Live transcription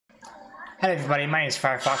Hello everybody, my name is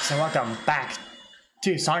Firefox and welcome back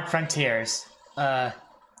to Sonic Frontiers. As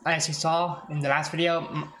you saw in the last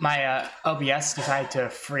video, my OBS decided to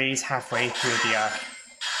freeze halfway through the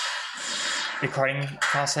recording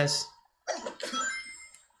process.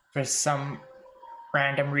 For some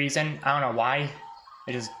random reason, I don't know why,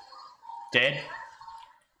 it just did.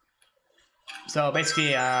 So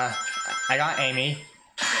basically, I got Amy.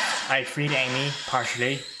 I freed Amy,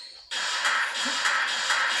 partially.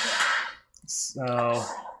 So... oh,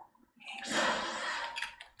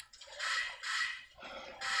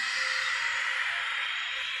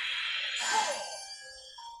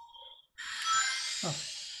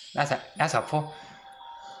 that's helpful.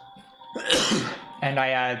 And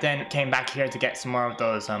I then came back here to get some more of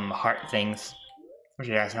those heart things. Which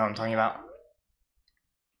you guys know what I'm talking about.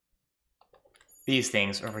 These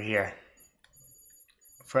things over here.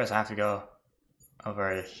 First I have to go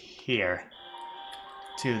over here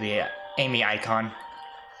to the Amy icon.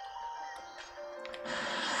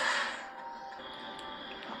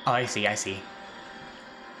 Oh, I see.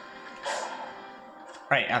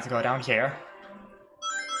 Right, I have to go down here.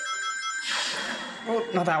 Oh,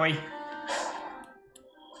 not that way.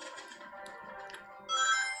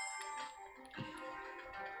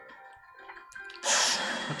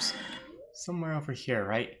 Oops. Somewhere over here,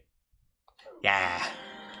 right? Yeah.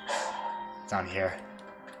 It's on here.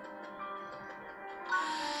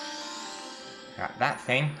 Got that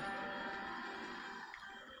thing.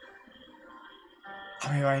 How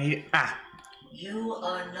many do I need? Ah! You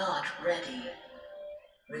are not ready.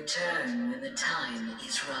 Return when the time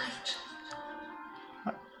is right.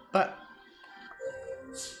 But...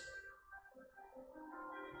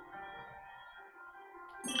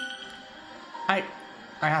 I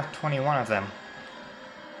have 21 of them.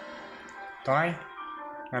 Don't I?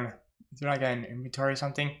 Did I get an inventory or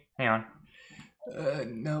something? Hang on.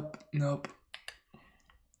 Nope.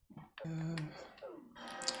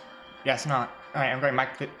 Yes, not. Alright, I'm going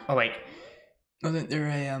back to... oh, wait. Wasn't there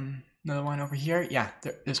another one over here? Yeah,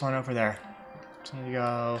 there's one over there. So I'm gonna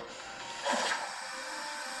go...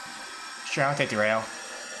 sure, I'll take the rail.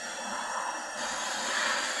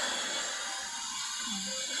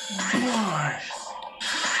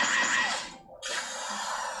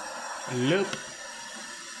 Loop.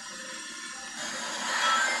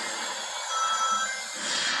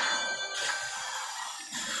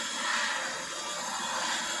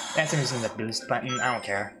 That's using the boost button. I don't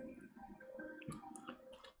care.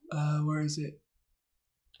 Where is it?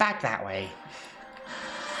 Back that way.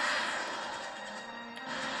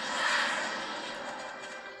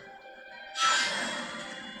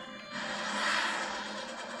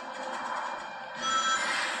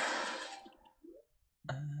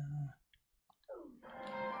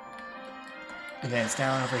 And then it's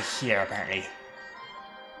down over here, apparently.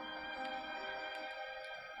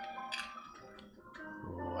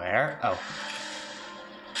 Where? Oh.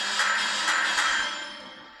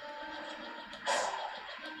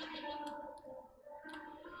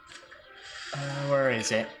 Where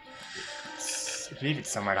is it? I believe it's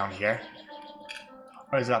somewhere down here.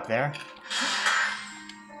 Or is it up there?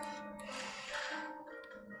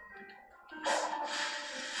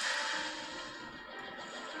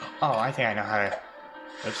 Oh, I think I know how to...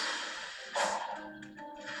 oops.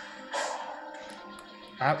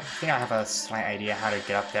 I think I have a slight idea how to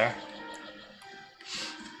get up there.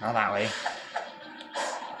 Not that way.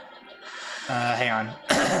 Hang on.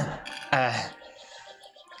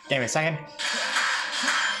 Give me a second.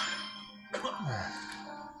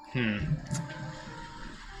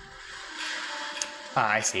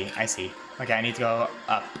 Ah, I see. Okay, I need to go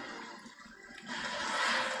up.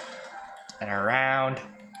 And around.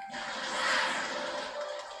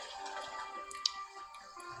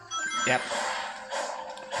 Yep.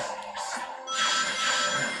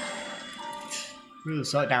 Ooh,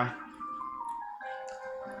 slow it down.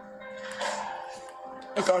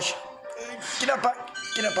 Oh gosh. Get up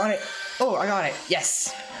on it. Oh, I got it.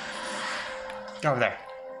 Yes. Go over there.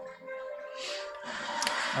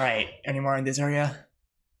 Alright, any more in this area?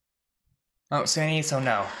 Oh, so any, so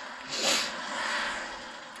no.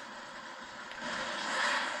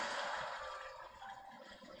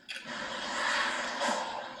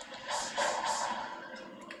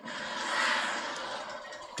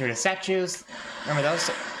 Through the statues. Remember those?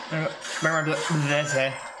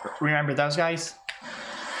 Remember those guys?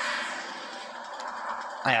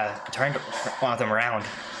 I turned one of them around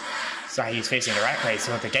so he's facing the right way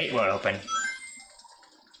so the gate will open.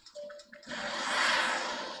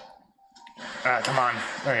 Come on.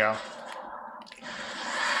 There we go.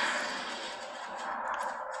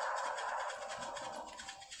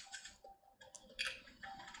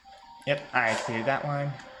 Yep, I completed that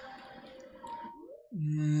one.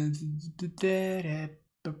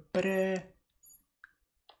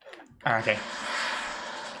 Okay.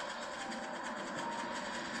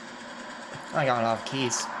 I got a lot of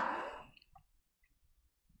keys.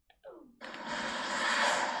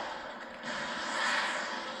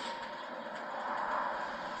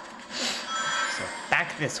 So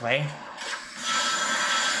back this way.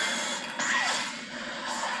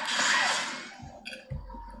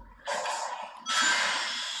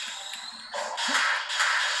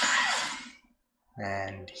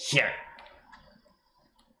 And here.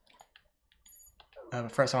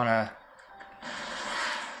 But first I wanna...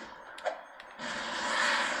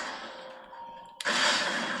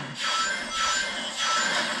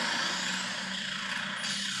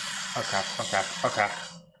 Oh crap, oh crap, oh crap.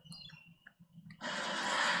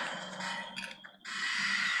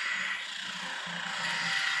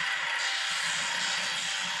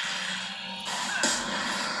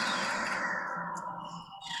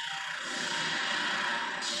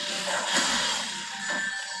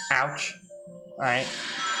 Ouch. Alright.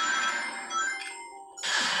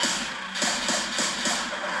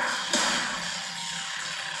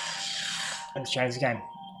 Let's try this again.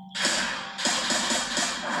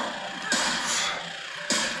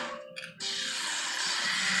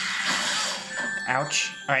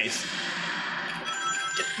 Ouch. Alright.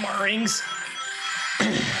 Get more rings.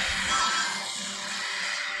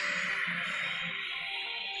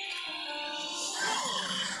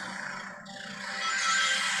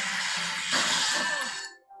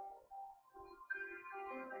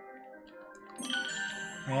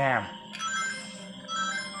 Yeah.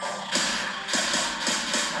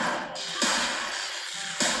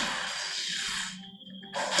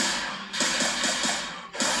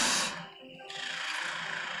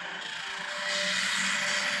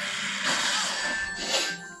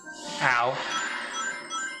 Ow.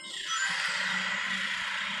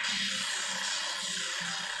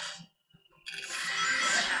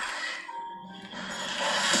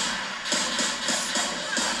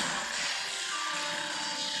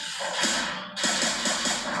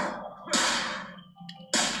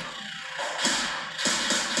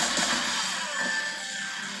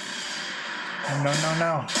 No, no,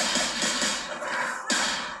 no.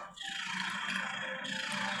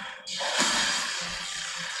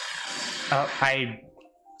 Oh, I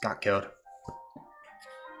got killed.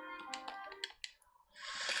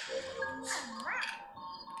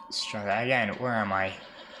 Let's try that again. Where am I?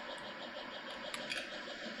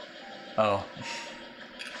 Oh.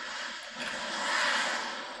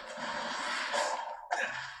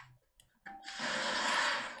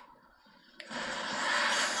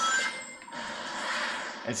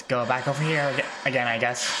 Let's go back over here again, I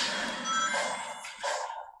guess.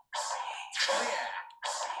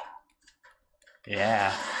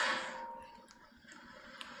 Yeah.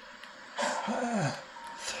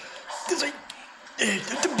 This way. Get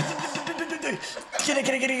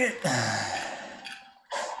it. Let's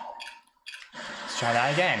try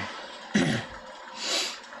that again.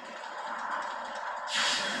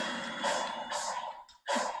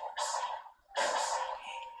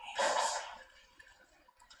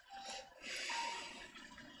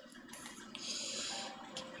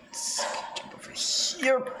 Jump over here.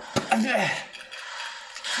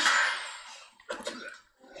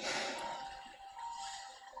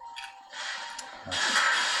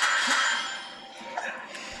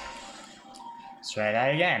 Let's try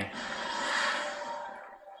that again.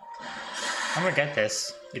 I'm gonna get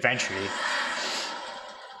this eventually.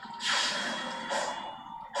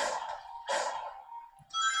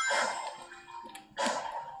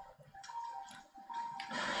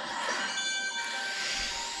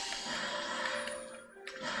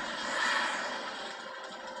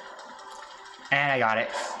 And I got it.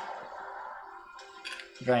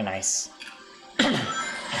 Very nice.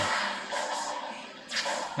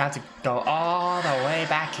 Now to go all the way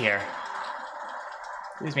back here.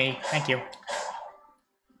 Excuse me, thank you.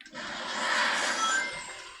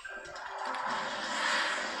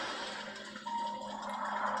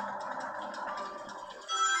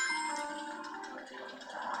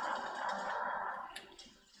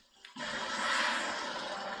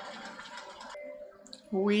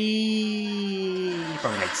 Wee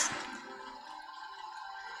broken legs.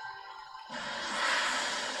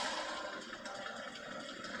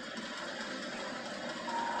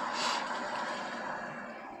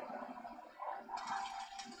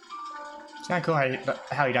 It's kind of cool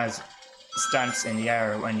how he does stunts in the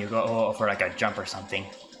air when you go over like a jump or something.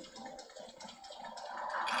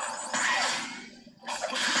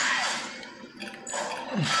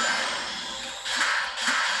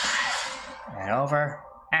 And over.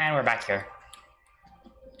 And we're back here.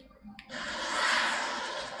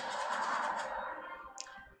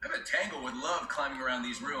 I bet Tangle would love climbing around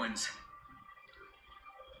these ruins.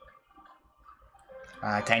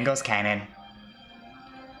 Tango's cannon.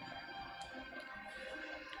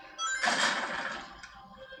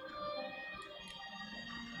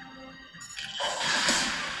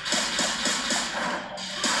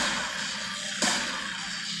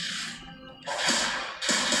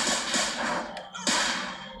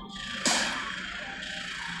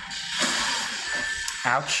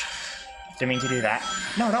 Ouch. Didn't mean to do that.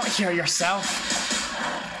 No, don't heal yourself.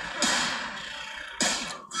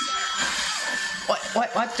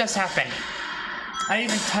 What just happened? I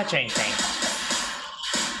didn't even touch anything.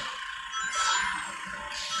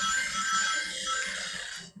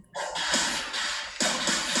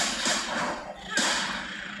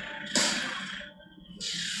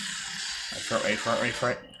 Wait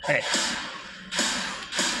for it. Okay.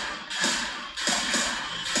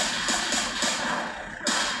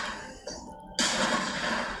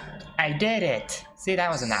 I did it! See, that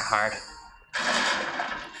wasn't that hard.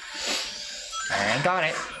 And got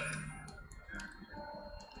it.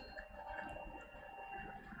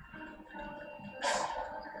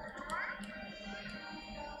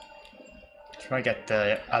 Should I get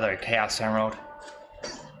the other Chaos Emerald?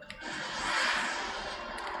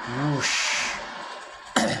 Whoosh.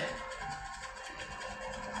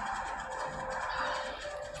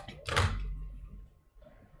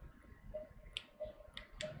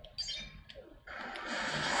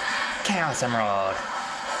 Chaos Emerald.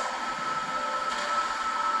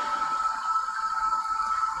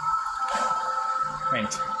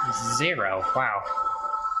 Wait, 0. Wow.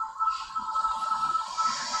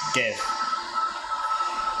 Give.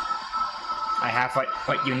 I have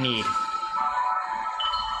what you need.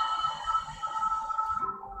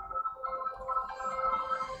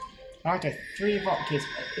 I want a 3 volt case.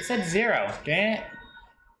 It said 0. Dang it.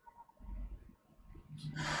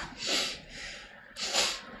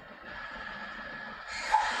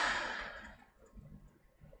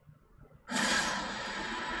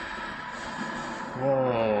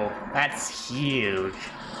 Whoa, that's huge.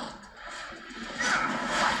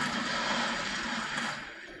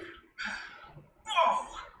 Whoa!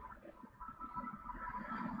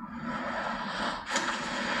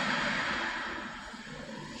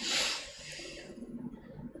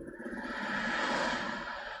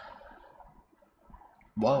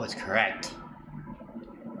 Whoa is correct.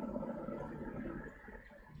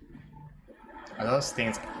 Are those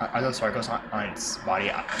things, are those circles on its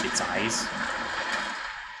body, its eyes?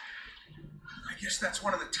 I guess that's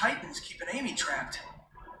one of the Titans keeping Amy trapped.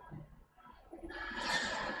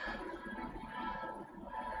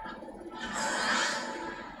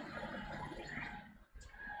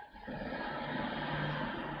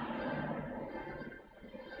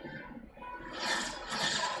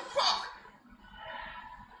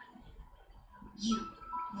 You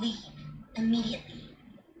leave immediately.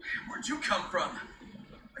 Where'd you come from?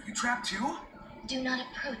 Are you trapped too? Do not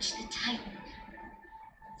approach the Titan.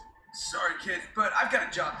 Sorry, kid, but I've got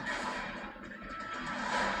a job to do.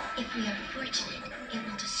 If we are fortunate, it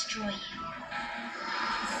will destroy you.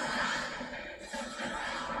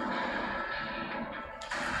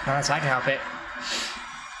 Unless I can help it.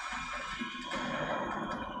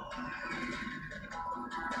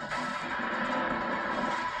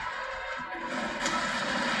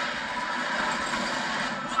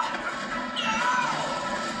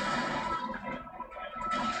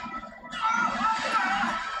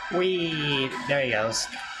 Whee! There he goes.